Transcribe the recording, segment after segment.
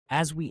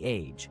As we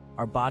age,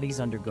 our bodies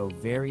undergo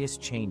various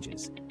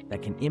changes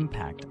that can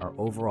impact our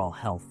overall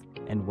health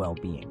and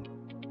well-being.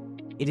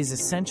 It is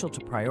essential to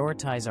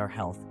prioritize our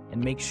health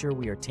and make sure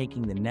we are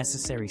taking the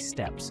necessary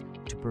steps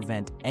to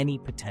prevent any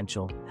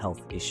potential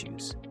health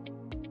issues.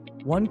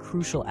 One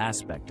crucial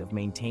aspect of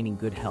maintaining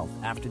good health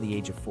after the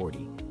age of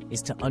 40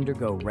 is to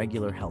undergo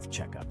regular health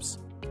checkups.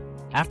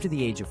 After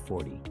the age of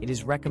 40, it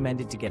is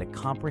recommended to get a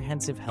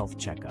comprehensive health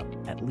checkup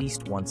at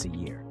least once a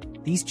year.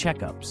 These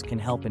checkups can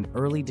help in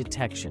early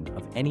detection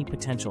of any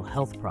potential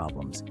health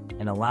problems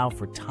and allow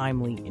for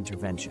timely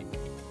intervention.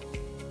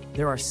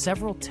 There are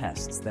several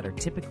tests that are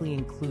typically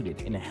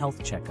included in a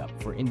health checkup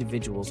for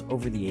individuals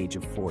over the age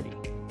of 40.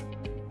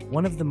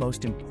 One of the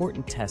most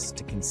important tests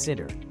to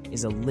consider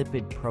is a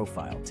lipid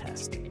profile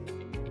test.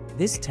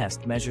 This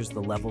test measures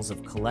the levels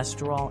of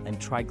cholesterol and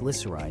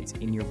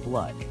triglycerides in your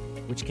blood,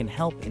 which can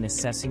help in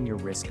assessing your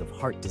risk of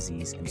heart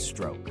disease and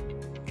stroke.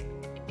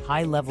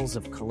 High levels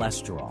of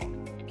cholesterol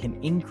can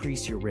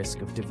increase your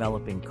risk of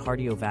developing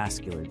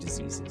cardiovascular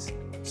diseases,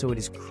 so it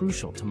is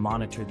crucial to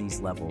monitor these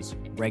levels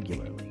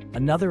regularly.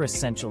 Another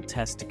essential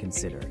test to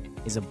consider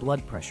is a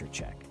blood pressure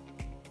check.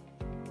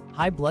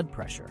 High blood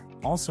pressure,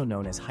 also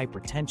known as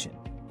hypertension,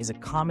 is a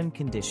common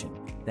condition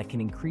that can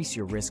increase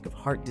your risk of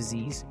heart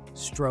disease,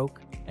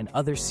 stroke, and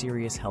other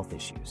serious health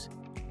issues.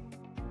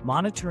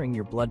 Monitoring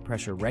your blood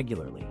pressure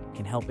regularly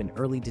can help in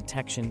early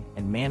detection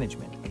and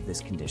management of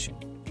this condition.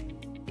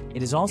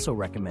 It is also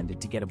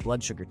recommended to get a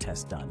blood sugar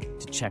test done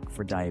to check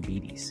for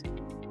diabetes.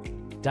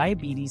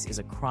 Diabetes is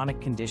a chronic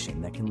condition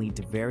that can lead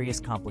to various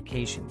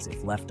complications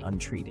if left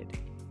untreated.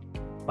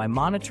 By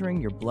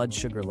monitoring your blood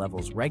sugar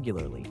levels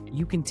regularly,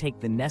 you can take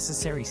the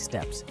necessary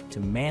steps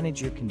to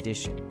manage your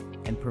condition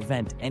and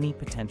prevent any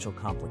potential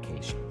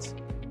complications.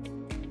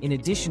 In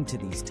addition to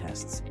these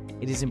tests,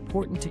 it is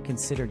important to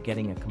consider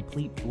getting a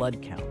complete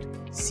blood count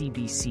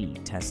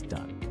 (CBC) test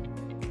done.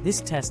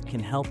 This test can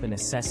help in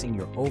assessing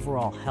your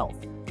overall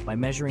health by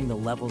measuring the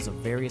levels of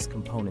various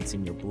components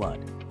in your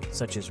blood,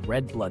 such as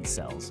red blood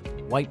cells,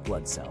 white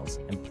blood cells,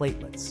 and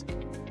platelets.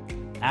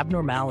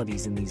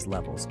 Abnormalities in these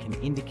levels can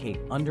indicate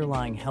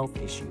underlying health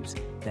issues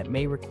that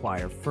may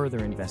require further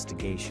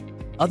investigation.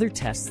 Other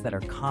tests that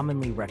are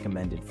commonly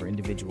recommended for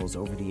individuals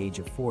over the age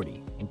of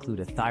 40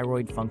 include a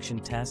thyroid function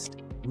test,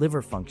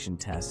 liver function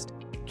test,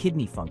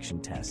 kidney function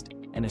test,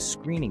 and a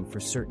screening for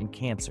certain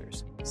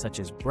cancers, such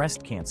as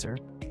breast cancer,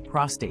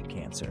 prostate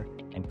cancer,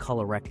 and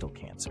colorectal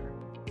cancer.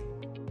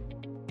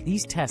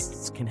 These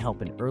tests can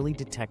help in early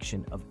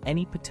detection of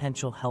any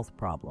potential health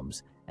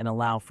problems and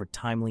allow for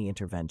timely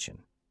intervention.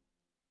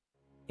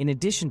 In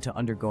addition to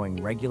undergoing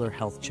regular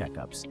health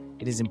checkups,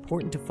 it is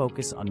important to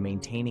focus on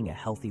maintaining a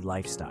healthy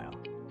lifestyle.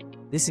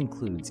 This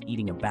includes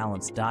eating a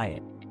balanced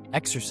diet,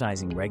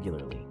 exercising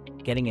regularly,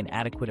 getting an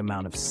adequate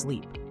amount of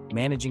sleep,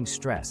 managing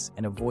stress,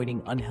 and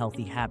avoiding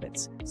unhealthy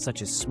habits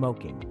such as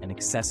smoking and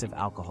excessive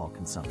alcohol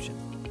consumption.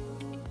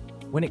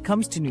 When it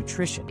comes to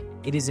nutrition,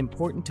 it is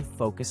important to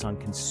focus on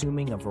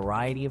consuming a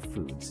variety of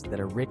foods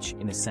that are rich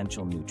in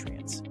essential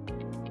nutrients.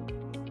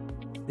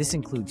 This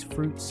includes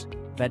fruits,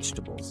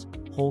 vegetables,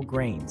 whole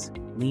grains,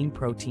 lean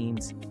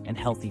proteins, and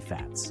healthy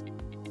fats.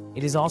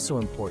 It is also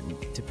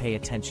important to pay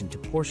attention to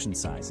portion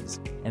sizes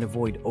and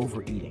avoid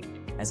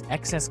overeating, as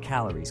excess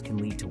calories can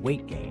lead to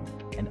weight gain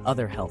and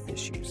other health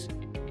issues.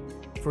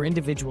 For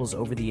individuals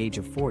over the age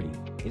of 40,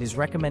 it is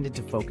recommended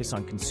to focus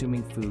on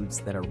consuming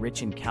foods that are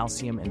rich in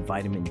calcium and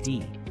vitamin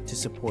D to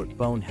support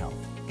bone health,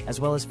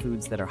 as well as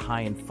foods that are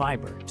high in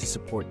fiber to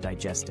support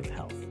digestive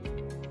health.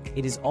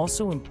 It is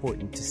also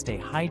important to stay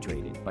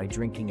hydrated by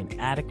drinking an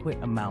adequate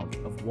amount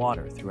of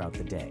water throughout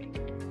the day.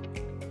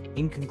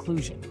 In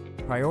conclusion,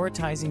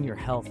 prioritizing your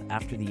health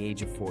after the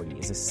age of 40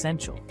 is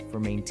essential for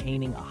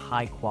maintaining a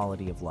high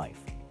quality of life.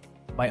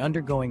 By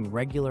undergoing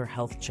regular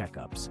health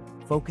checkups,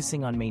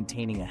 focusing on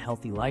maintaining a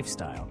healthy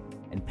lifestyle,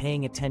 and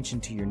paying attention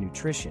to your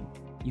nutrition,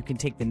 you can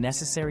take the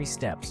necessary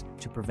steps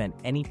to prevent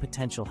any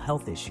potential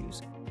health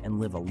issues and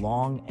live a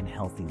long and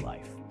healthy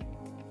life.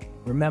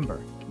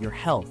 Remember, your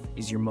health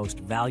is your most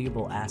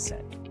valuable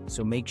asset,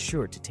 so make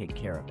sure to take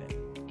care of it.